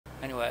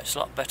Anyway, it's a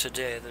lot better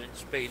day than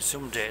it's been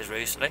some days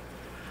recently.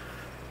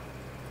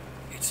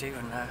 It's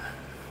even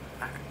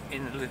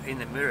in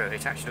the mirror,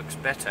 it actually looks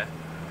better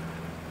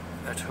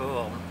at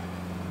home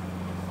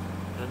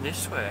than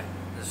this way.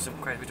 There's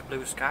quite a bit of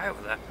blue sky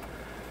over there.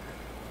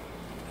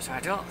 So I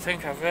don't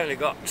think I've really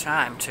got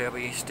time to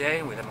be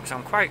staying with them because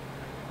I'm quite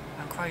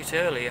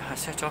early. I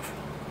set off.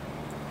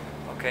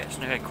 Okay, it's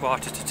nearly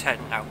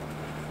 10:15 now.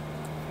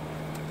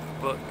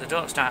 But they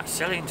don't start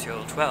selling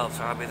till 12,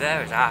 so I'll be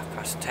there at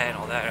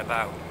 10:30 or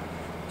thereabout.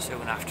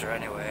 Soon after,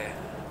 anyway.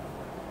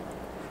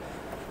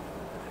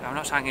 I'm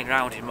not hanging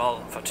around in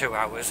Malton for 2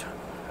 hours,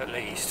 at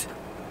least.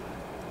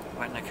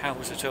 When the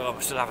cows at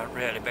home still haven't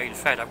really been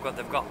fed.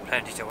 They've got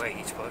plenty to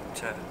eat,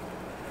 but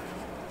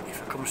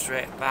if I come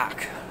straight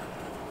back,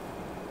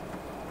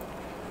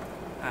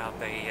 I'll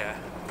be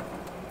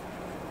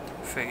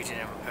feeding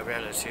them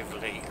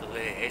relatively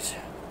late.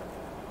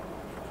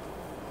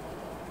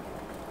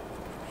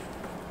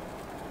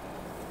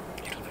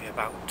 It'll be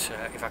about,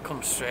 if I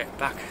come straight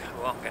back,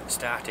 I won't get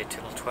started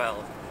till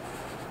 12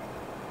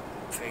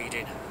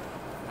 feeding.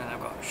 And I've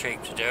got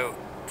sheep to do,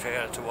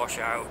 trailer to wash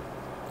out.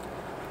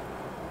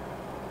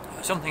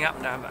 Something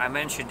happened, I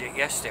mentioned it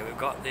yesterday, we've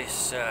got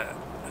this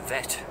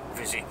vet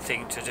visit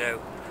thing to do,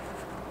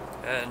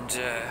 and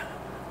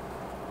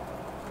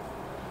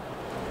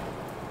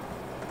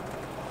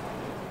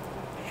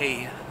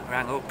he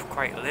rang up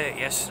quite late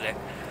yesterday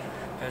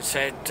and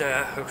said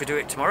we could do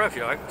it tomorrow if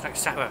you like. Like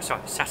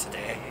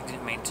Saturday, he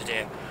didn't mean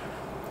today.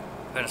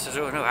 And I said,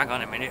 oh no, hang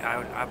on a minute,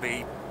 I'll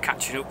be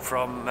catching up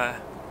from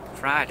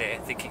Friday,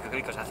 thinking,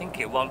 because I think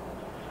he'll want.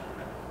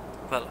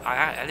 Well,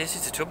 this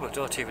is the trouble, I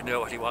don't even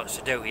know what he wants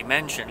to do. He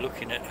mentioned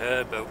looking at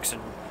herb books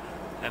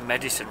and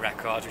medicine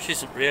records, which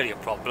isn't really a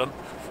problem,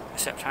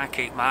 except I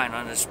keep mine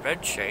on a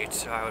spreadsheet,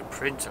 so I would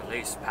print at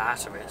least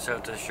part of it, so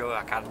to show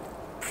I can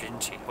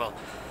print it. Well,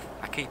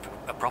 I keep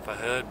a proper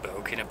herb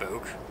book in a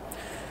book,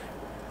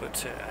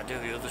 but I do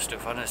the other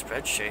stuff on a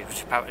spreadsheet,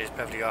 which apparently is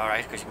perfectly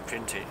alright because you can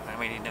print it. I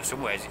mean, in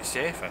some ways it's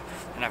safer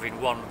than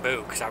having one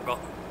book, because I've got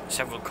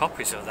several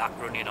copies of that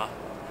running on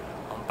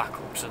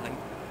backups and things.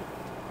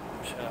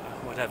 So,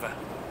 whatever.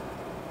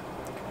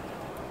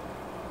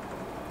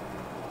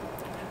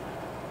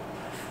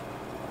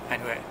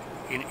 Anyway,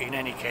 in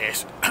any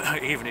case,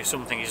 even if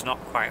something is not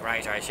quite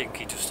right, I think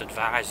he just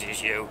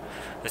advises you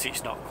that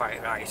it's not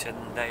quite right,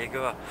 and there you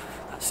go.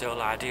 That's the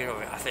whole idea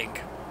of it, I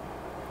think.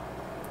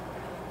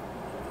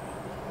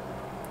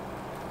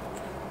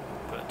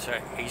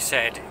 But he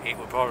said it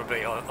would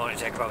probably only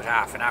take about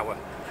half an hour,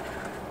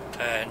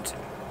 and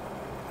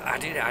I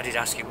did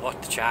ask him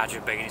what the charge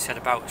would be, and he said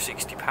about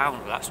 £60.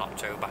 Well, that's not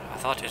too bad. I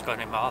thought it was going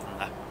to be more than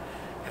that.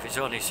 If it's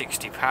only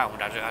 £60,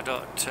 I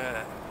don't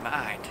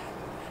mind.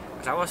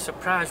 Because I was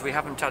surprised we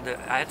haven't had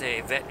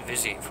a vet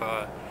visit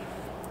for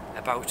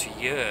about a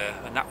year,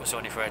 and that was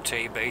only for a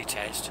TB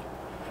test.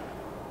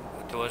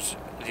 There was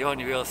the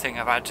only real thing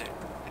I've had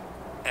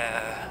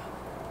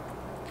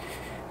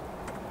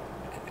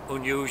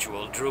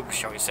unusual drugs,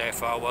 shall we say,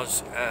 for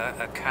was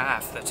a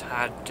calf that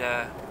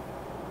had.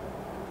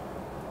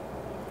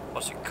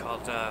 What's it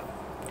called,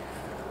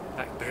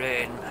 like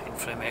brain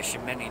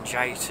inflammation,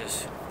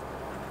 meningitis,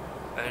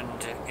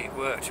 and it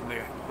worked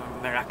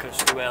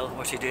miraculously well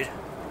what he did.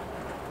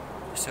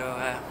 So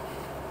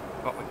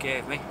what we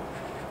gave me,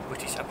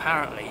 but it's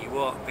apparently you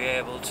won't be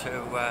able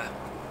to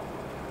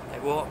they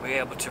won't be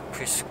able to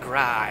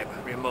prescribe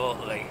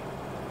remotely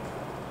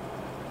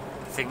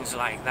things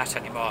like that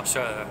anymore.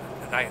 So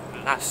like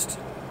last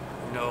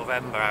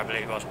November, I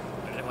believe it was,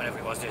 whenever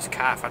it was, this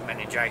calf had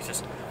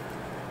meningitis.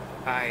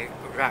 I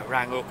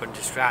rang up and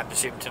described the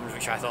symptoms,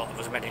 which I thought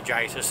was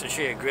meningitis, and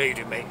she agreed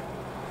with me.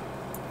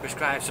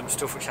 Prescribed some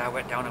stuff which I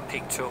went down and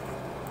picked up,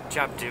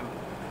 jabbed him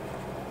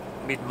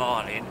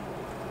mid-morning.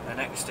 The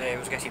next day he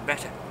was getting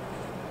better.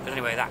 But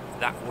anyway,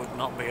 that would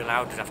not be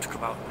allowed. You'd have to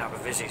come out and have a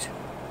visit.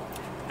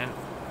 And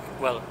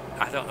well,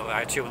 I don't know.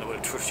 I assume they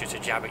would trust you to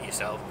jab it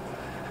yourself.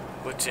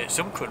 But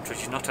some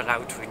countries you're not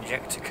allowed to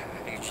inject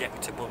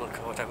a bullock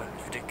or whatever.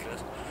 It's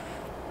ridiculous.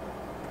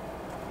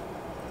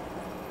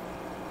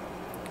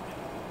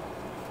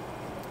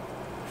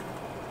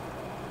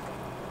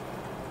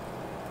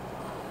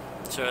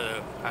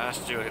 So I have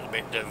to do a little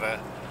bit of,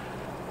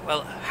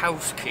 well,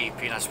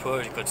 housekeeping, I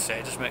suppose you could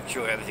say, just make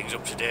sure everything's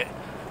up to date,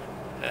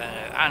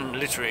 and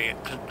literally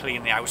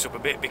clean the house up a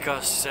bit,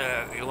 because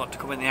you'll want to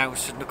come in the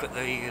house and look at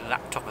the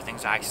laptop and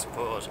things, I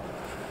suppose,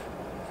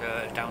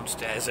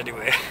 downstairs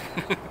anyway.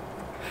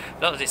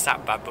 Not that it's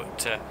that bad,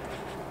 but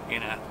you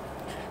know,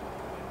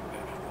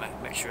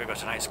 make sure you've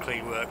got a nice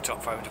clean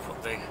worktop for him to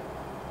put the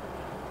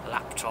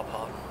laptop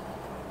on.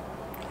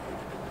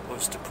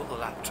 Was to put the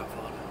laptop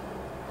on.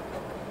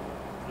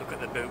 Look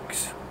at the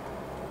books.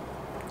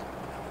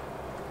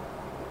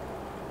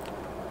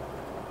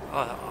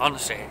 Oh,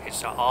 honestly,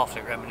 it's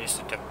awfully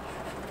reminiscent of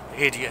the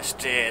hideous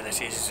day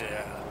that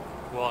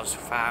was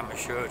Farm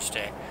Assured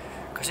Day,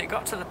 because it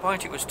got to the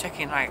point it was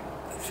taking like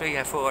 3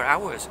 or 4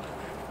 hours.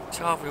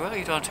 So well,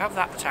 you don't have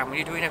that time when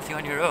you're doing everything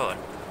on your own,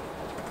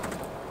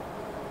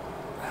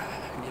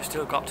 and you've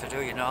still got to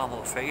do your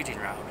normal feeding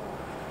round.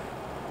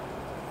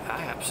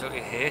 I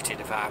absolutely hated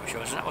the farm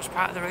shows, and that was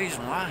part of the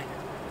reason why.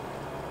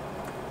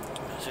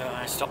 So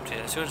I stopped it.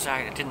 As soon as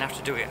I didn't have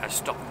to do it, I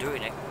stopped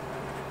doing it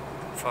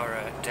for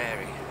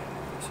dairy.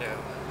 So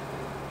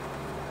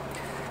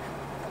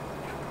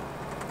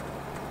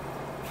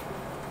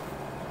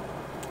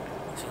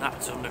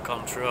that's under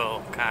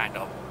control, kind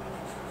of.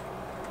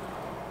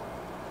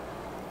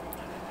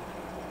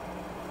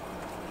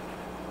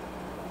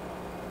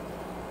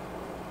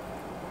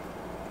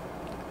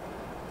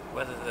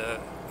 Whether the...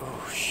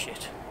 oh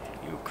shit,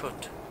 you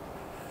could...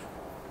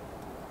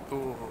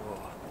 ooh,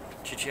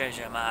 she changed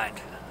her mind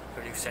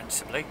pretty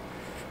sensibly,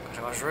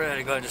 because I was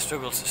really going to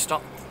struggle to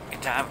stop in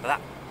time for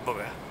that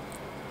bugger.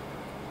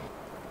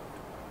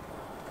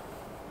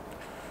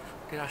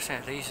 Did I say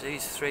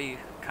these 3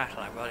 cattle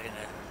I've got in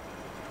there?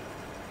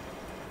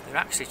 They're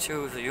actually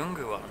 2 of the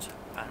younger ones,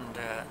 and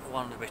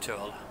one a bit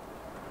older.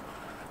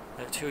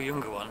 The 2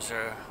 younger ones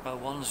are, well,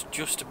 one's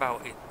just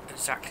about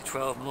exactly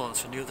 12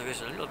 months and the other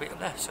is a little bit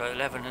less, so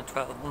 11 and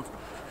 12 months.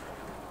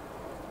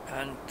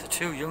 And the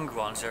 2 younger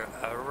ones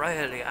are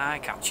really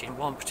eye-catching.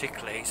 One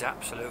particularly is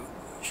absolute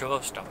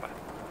showstopper.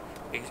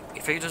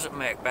 If he doesn't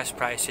make best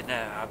price in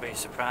there, I'll be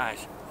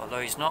surprised. Although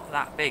he's not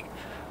that big.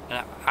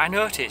 And I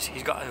notice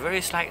he's got a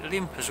very slight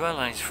limp as well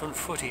on his front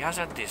foot. He has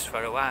had this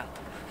for a while.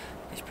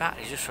 It's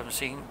partly just from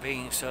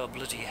being so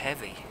bloody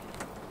heavy.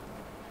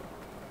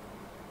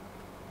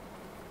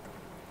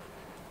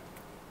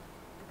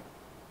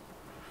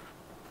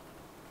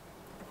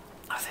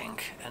 I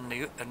think. And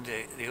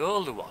the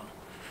older one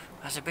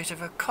has a bit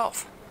of a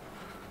cough,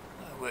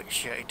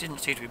 which it didn't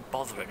seem to be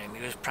bothering him.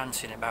 He was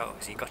prancing about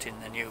as he got in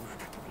the new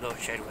load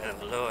shed where they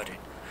were loading.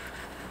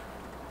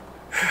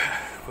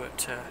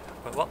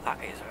 But what that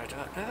is, I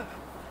don't know.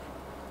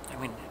 I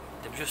mean,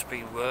 they've just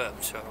been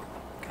wormed, so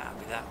can't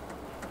be that.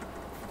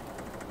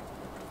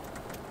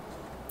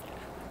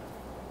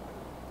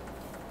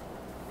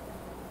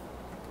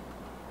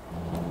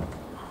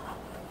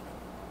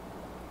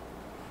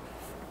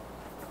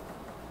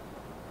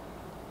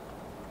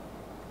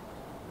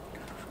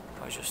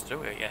 I was just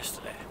through it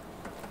yesterday.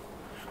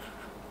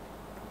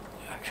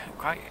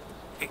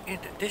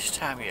 This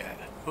time of year,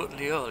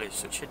 Hutley Hole is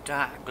such a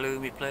dark,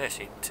 gloomy place.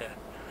 I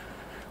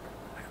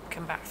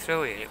came back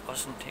through it. It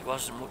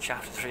wasn't much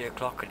after 3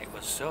 o'clock, and it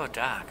was so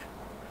dark.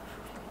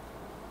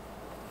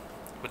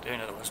 But you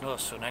know, there was no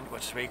sun anywhere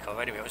to speak of.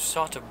 Anyway, it was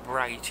sort of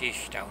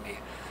brightish down here,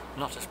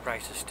 not as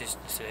bright as it is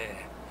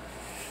today.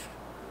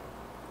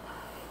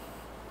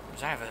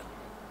 Because I have a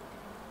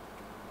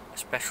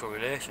special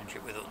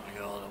relationship with Hutley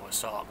Hole, or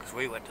sort, because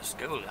we went to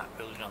school in that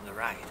building on the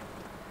right.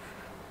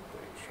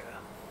 Which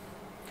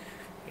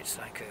it's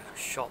like a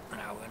shop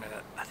now, and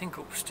I think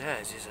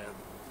upstairs is a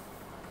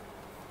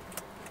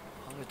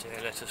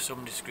holiday let of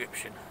some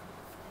description.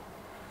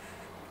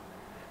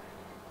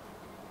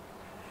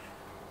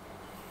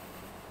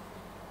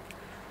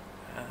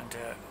 And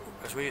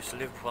as we used to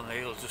live up on the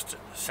hills just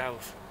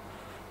south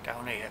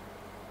down here,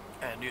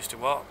 and used to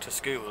walk to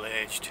school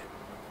aged,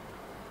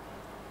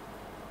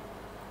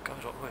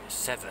 God, what were it,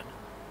 7?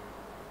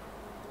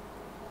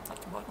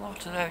 What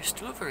water there is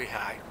still very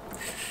high.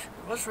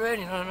 It was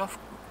raining on and off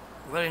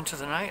well into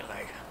the night,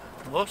 like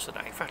most of the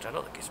night. In fact, I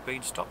don't think it's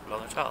been stopped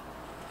long at all.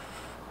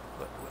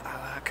 But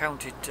I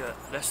counted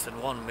less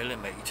than 1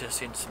 millimetre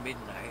since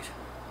midnight.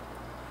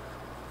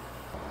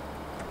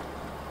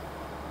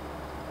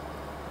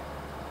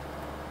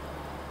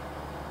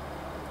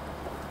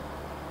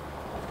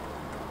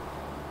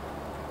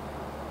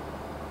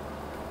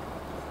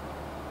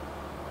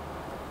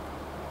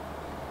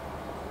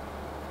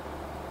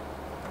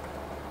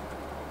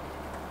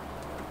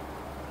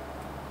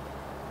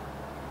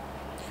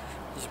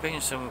 There's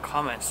been some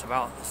comments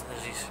about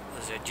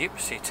there's a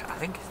gypsy, I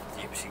think it's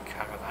gypsy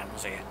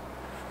caravans here.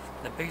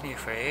 They've been here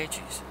for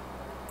ages.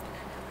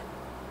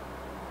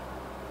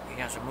 He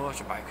has a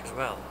motorbike as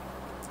well.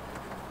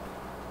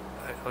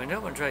 I mean, no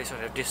one's really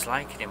sort of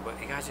disliking him, but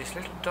he has this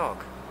little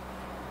dog.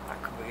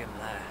 That could be him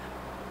there.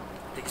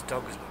 These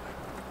dogs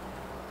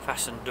look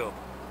fastened up.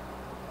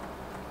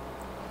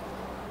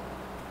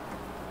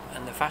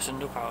 And they're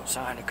fastened up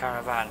outside a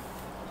caravan.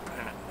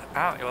 And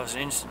apparently there was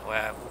an incident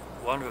where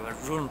one of them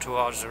had run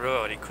towards the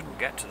road. He couldn't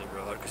get to the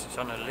road because it's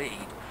on a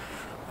lead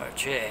or a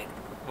chain,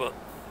 but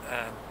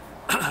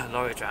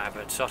lorry driver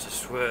had sort of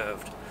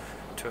swerved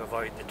to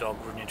avoid the dog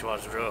running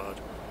towards the road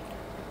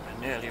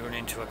and nearly run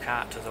into a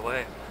cart to the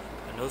way.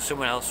 And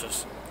someone else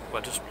was,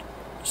 well, just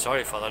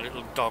sorry for the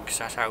little dog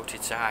sat out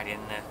inside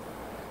in there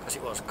because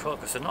it was cut,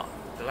 because they're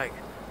like,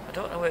 I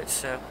don't know,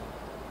 it's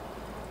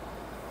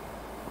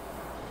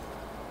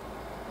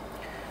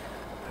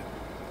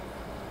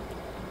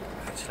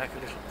like a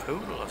little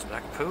poodle or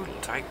black poodle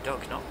type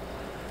dog, not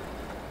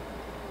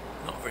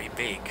very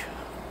big.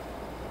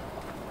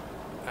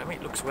 I mean,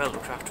 it looks well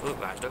looked after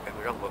otherwise, don't get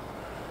me wrong, but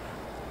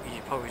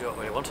you probably don't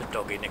really want a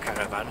dog in a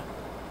caravan.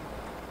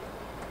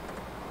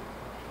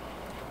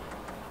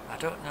 I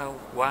don't know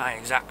why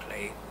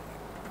exactly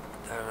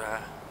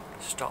they're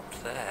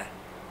stopped there.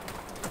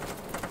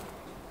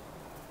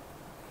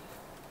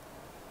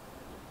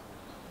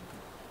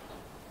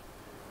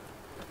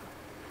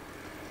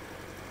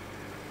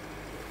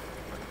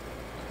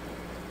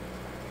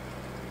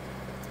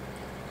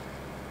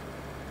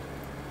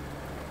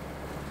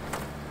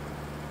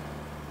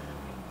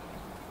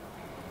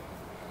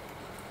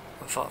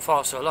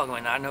 for so long. I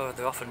mean, I know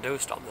they often do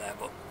stop there,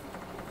 but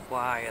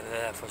why are they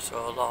there for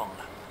so long?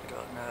 I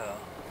don't know.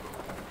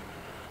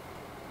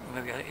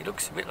 Maybe it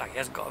looks a bit like he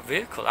hasn't got a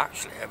vehicle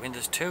actually. I mean,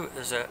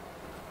 there's a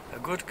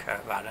good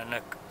caravan and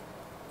a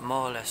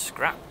more or less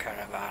scrap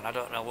caravan. I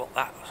don't know what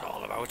that was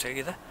all about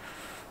either,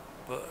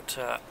 but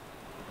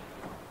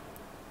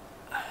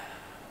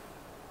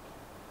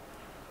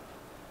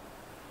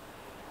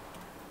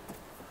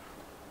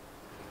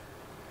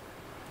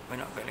we're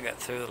not going to get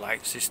through the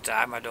lights this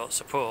time, I don't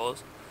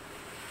suppose.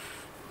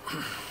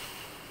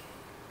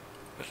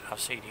 But I've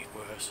seen it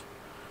worse.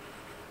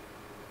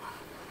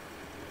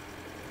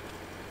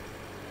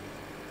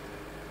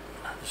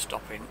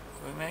 Stopping.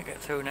 We may get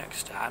through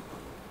next time.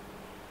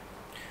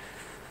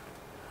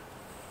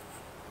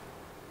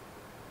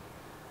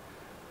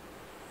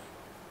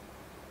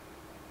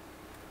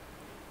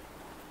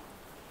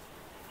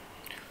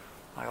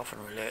 I often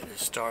relate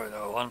this story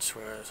though, once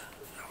where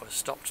I was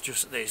stopped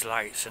just at these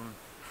lights and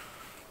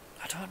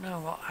I don't know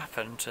what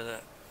happened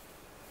to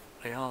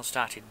they all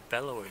started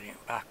bellowing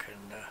it back,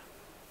 and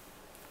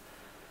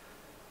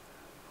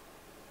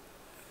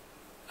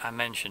I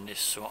mentioned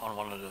this on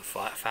one of the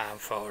farm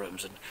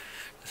forums, and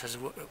it says,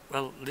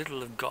 well,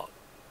 Lidl have got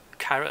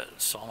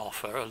carrots on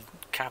offer, or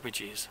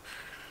cabbages.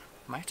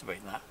 Might have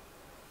been that.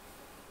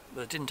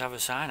 But they didn't have a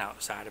sign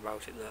outside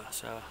about it though,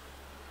 so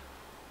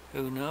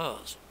who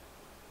knows?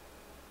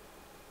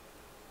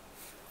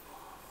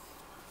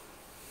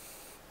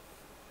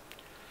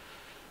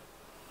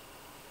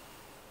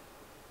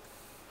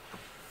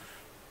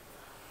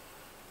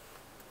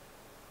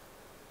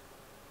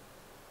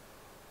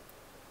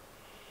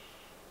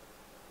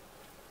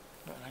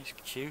 Got a nice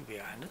queue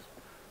behind us.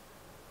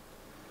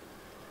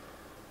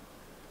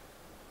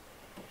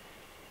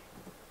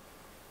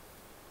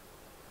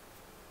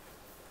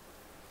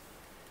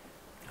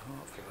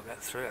 Hopefully we'll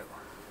get through,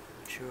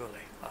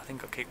 surely. I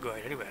think I'll keep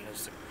going anyway,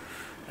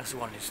 that's the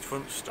one his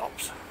front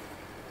stops.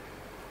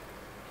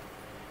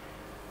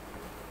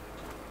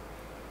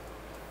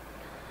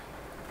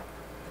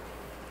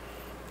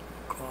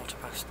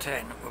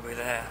 (10), we'll be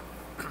there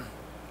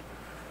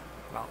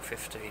about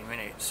 15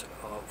 minutes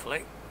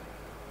hopefully.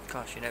 Of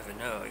course, you never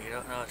know, you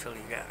don't know until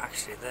you get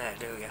actually there,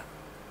 do you?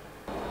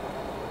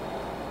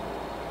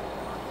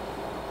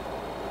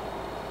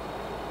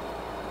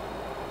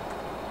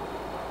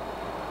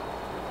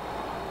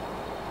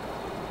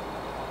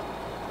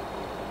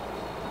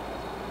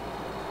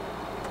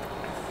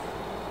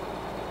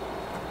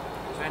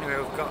 So anyway,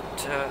 we've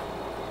got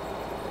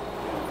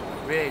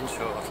rain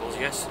totals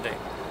yesterday.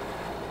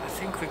 I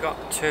think we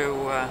got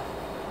to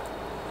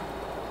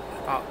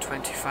about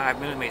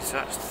 25mm, so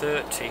that's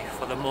 30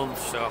 for the month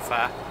so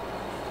far.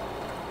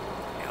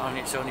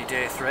 It's only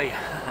day 3,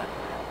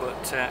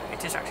 but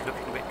it is actually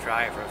looking a bit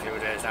dry for a few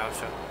days now,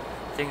 so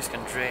things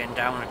can drain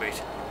down a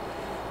bit.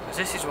 Because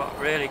this is what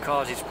really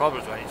causes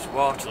problems when it's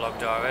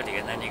waterlogged already,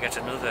 and then you get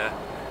another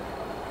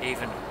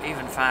even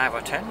 5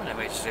 or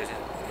 10mm.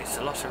 It's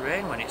a lot of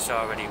rain when it's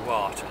already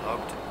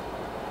waterlogged.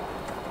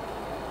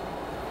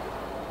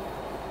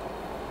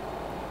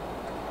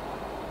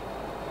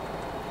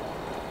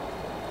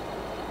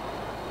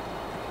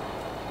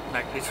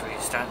 Like literally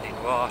standing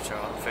water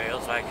on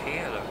fields like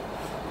here, look.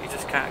 You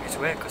just can't get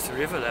away because the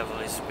river level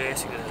is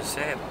basically the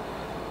same.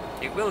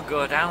 It will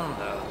go down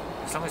though,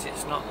 as long as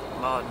it's not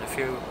more than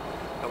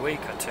a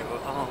week or two,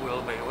 all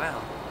will be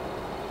well.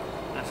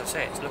 And as I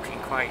say, it's looking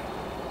quite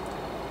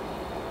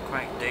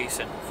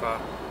decent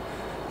for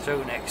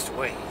through next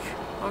week.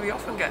 Well, we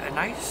often get a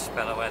nice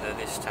spell of weather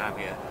this time of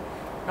year.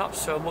 Not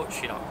so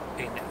much, you know,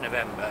 in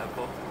November,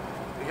 but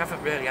we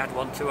haven't really had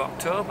one through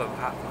October,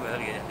 apart from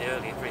the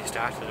early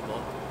restart of the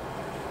month.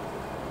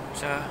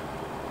 So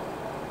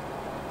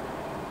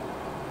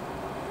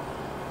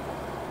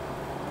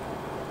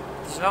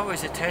there's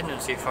always a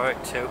tendency for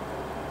it to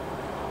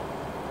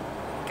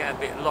get a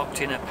bit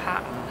locked in a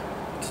pattern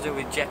to do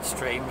with jet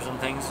streams and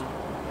things. And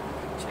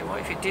so what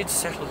if it did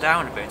settle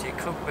down a bit? It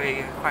could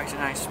be quite a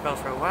nice spell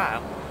for a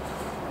while,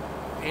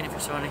 even if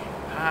it's only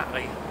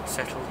partly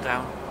settled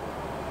down.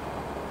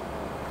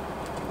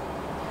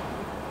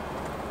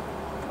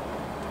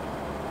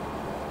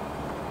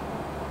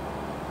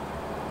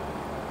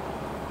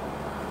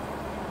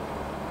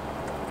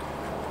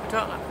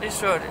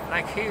 This road,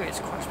 like here, it's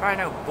quite surprising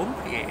how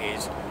bumpy it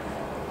is.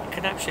 You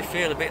can actually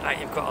feel a bit like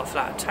you've got a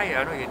flat tyre.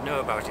 I know you'd know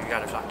about it if you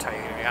had a flat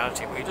tyre in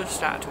reality, but you just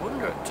start to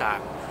wonder at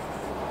times.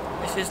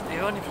 This isn't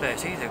the only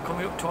place either.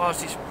 Coming up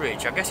towards this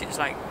bridge, I guess it's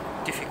like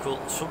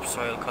difficult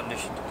subsoil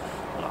conditions.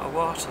 A lot of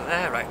water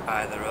there right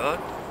by the road.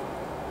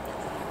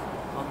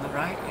 On the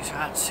right, it's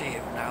hard to see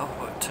it now,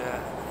 but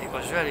it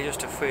was really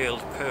just a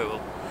field pool.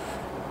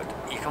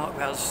 But you can't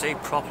be able to see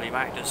properly, you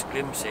might just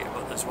glimpse it,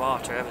 but there's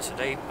water ever so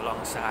deep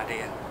alongside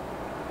here.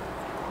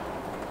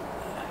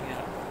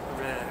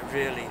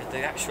 Really,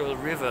 the actual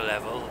river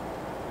level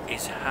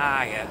is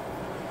higher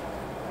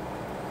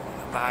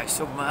by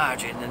some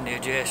margin than the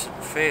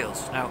adjacent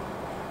fields. Now,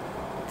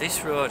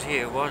 this road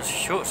here was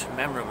shut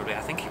memorably,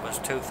 I think it was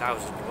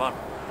 2001,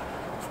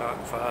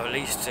 for at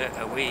least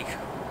a week.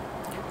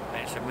 And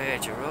it's a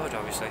major road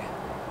obviously.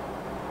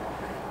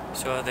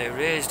 So they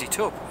raised it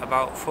up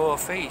about 4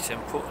 feet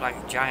and put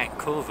like giant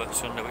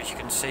culverts under which you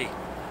can see.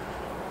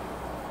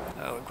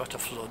 Oh, we've got a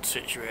flood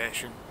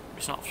situation.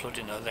 It's not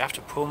flooding though, they have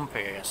to pump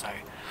here, so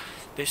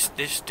this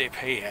dip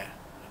here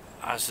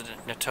has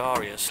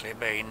notoriously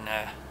been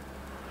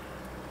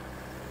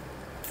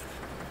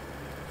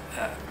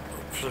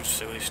floods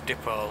through this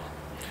dip hole.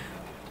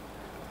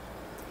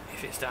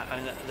 If it's that,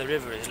 and the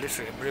river is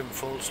literally brim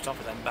full to top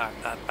of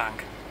that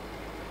bank.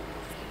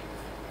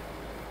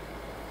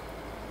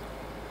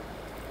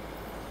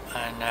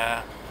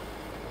 And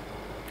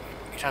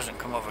it hasn't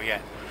come over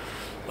yet,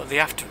 but they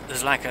have to,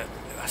 there's like a,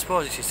 I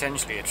suppose it's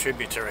essentially a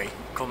tributary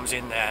comes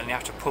in there and they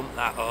have to pump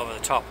that over the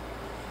top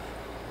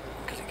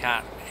because it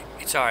can't,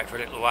 it's alright for a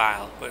little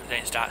while but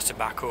then it starts to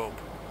back up.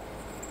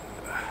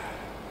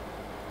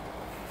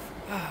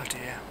 Oh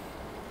dear.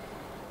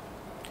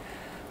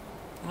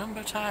 The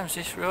number of times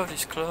this road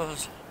is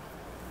closed.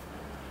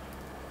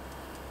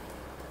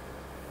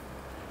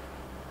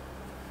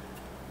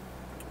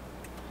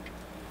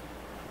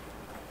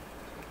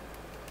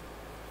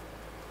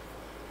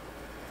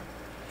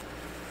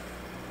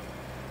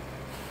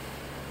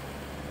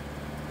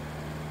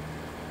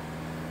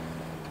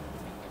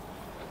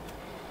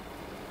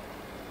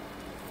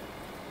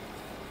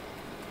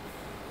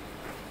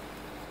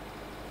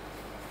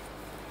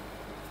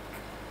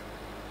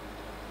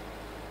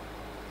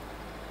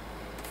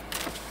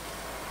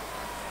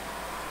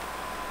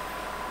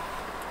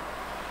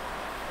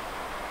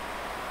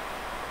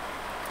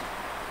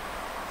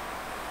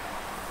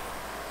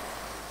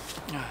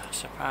 Oh,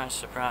 surprise,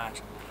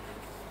 surprise.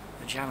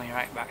 They're jamming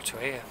right back to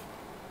here.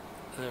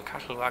 There's a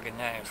cattle wagon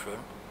there in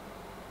front.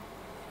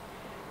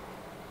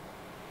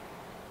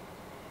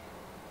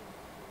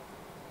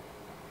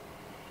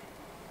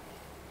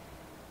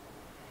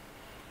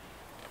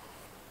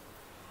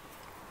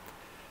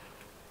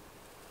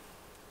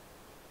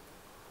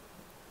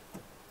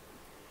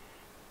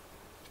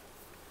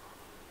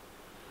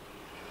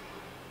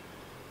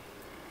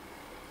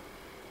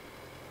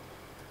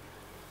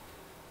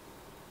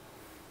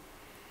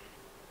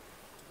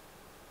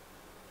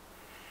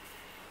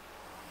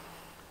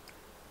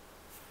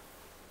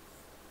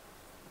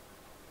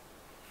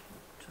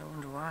 I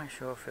wonder why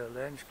Shorefield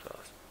Lane's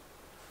closed.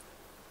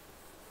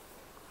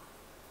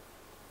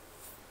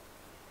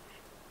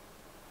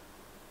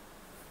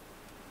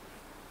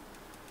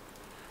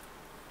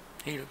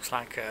 He looks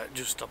like a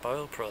Just Stop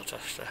Oil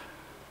protester.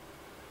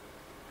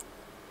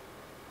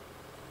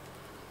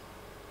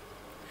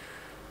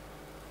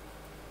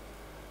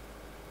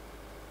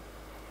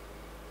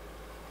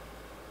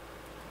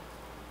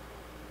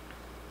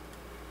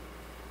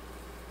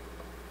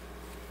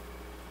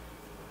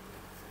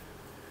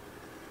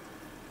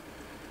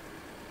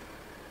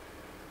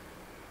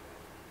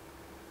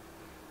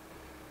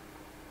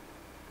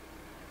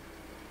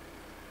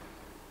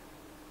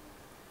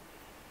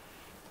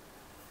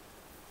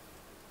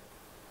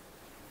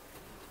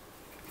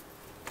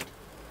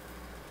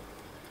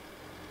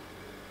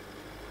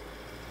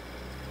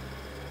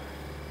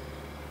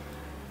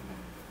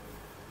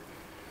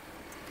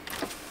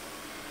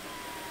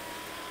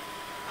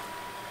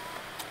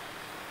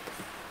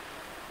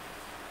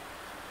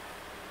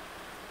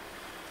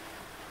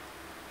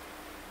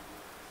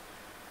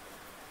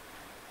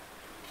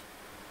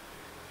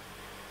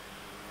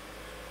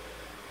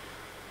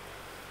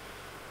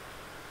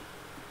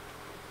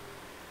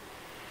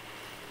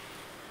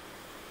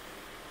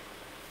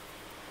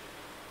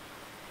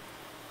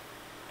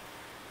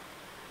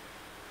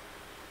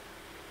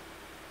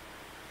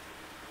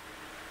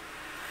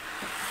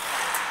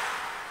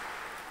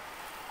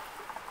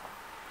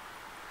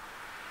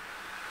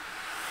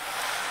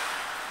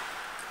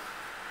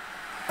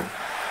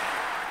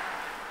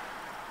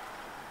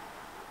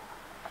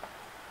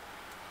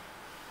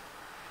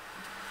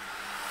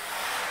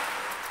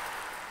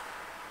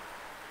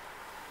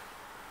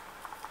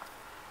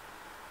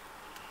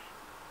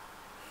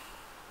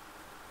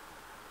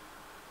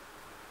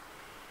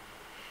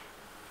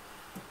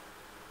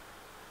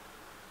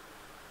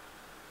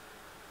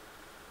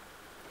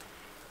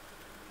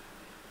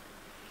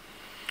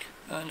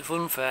 And the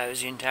fun fair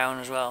is in town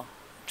as well,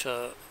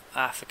 so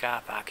half the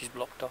car park is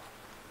blocked off.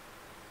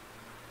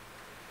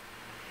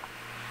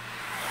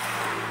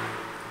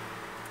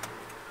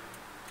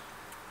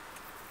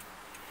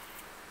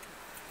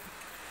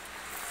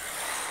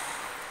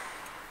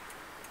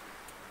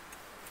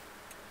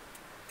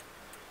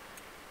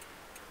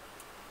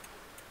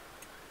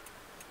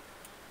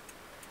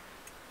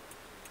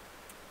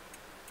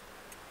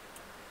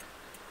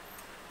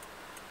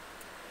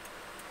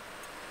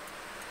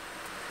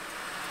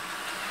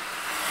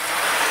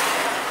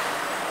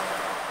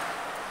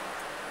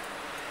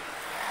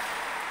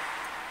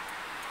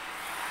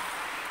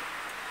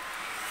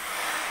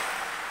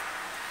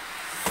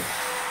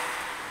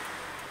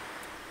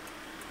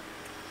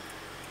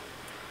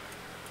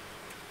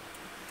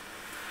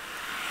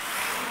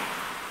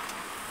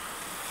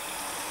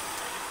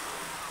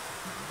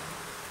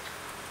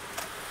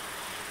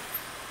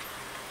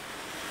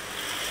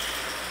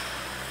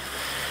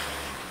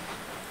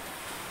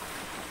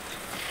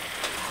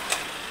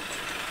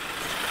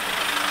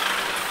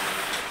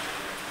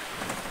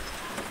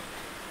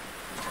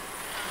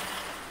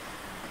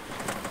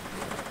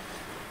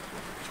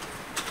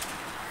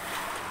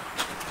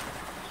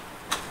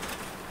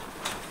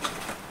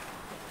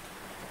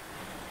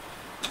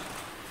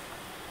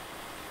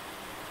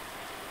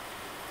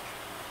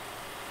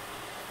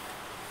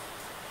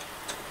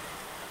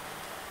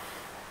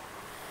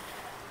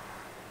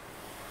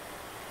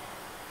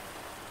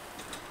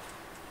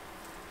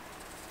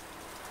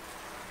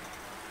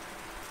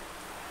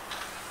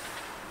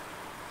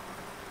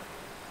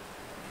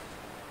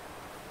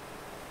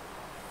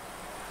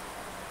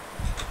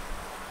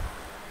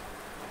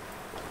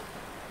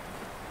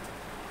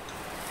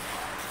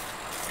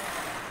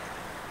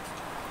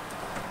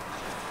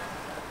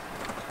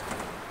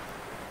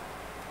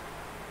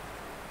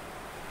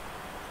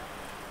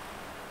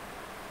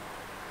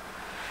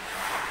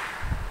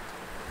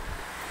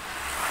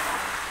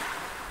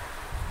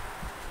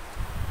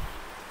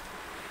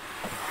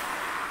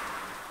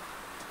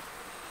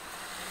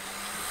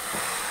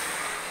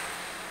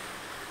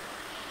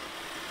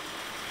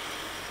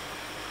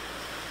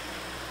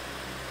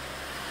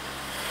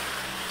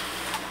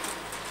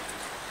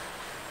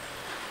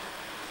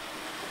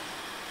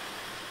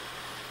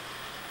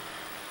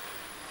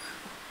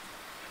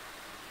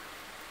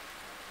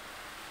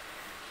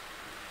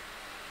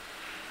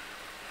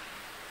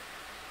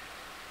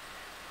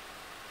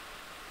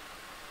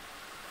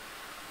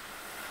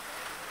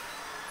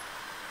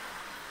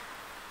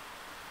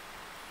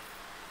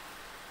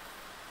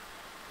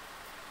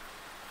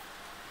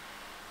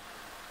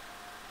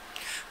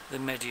 the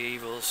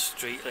medieval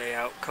street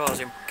layout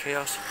causing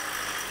chaos.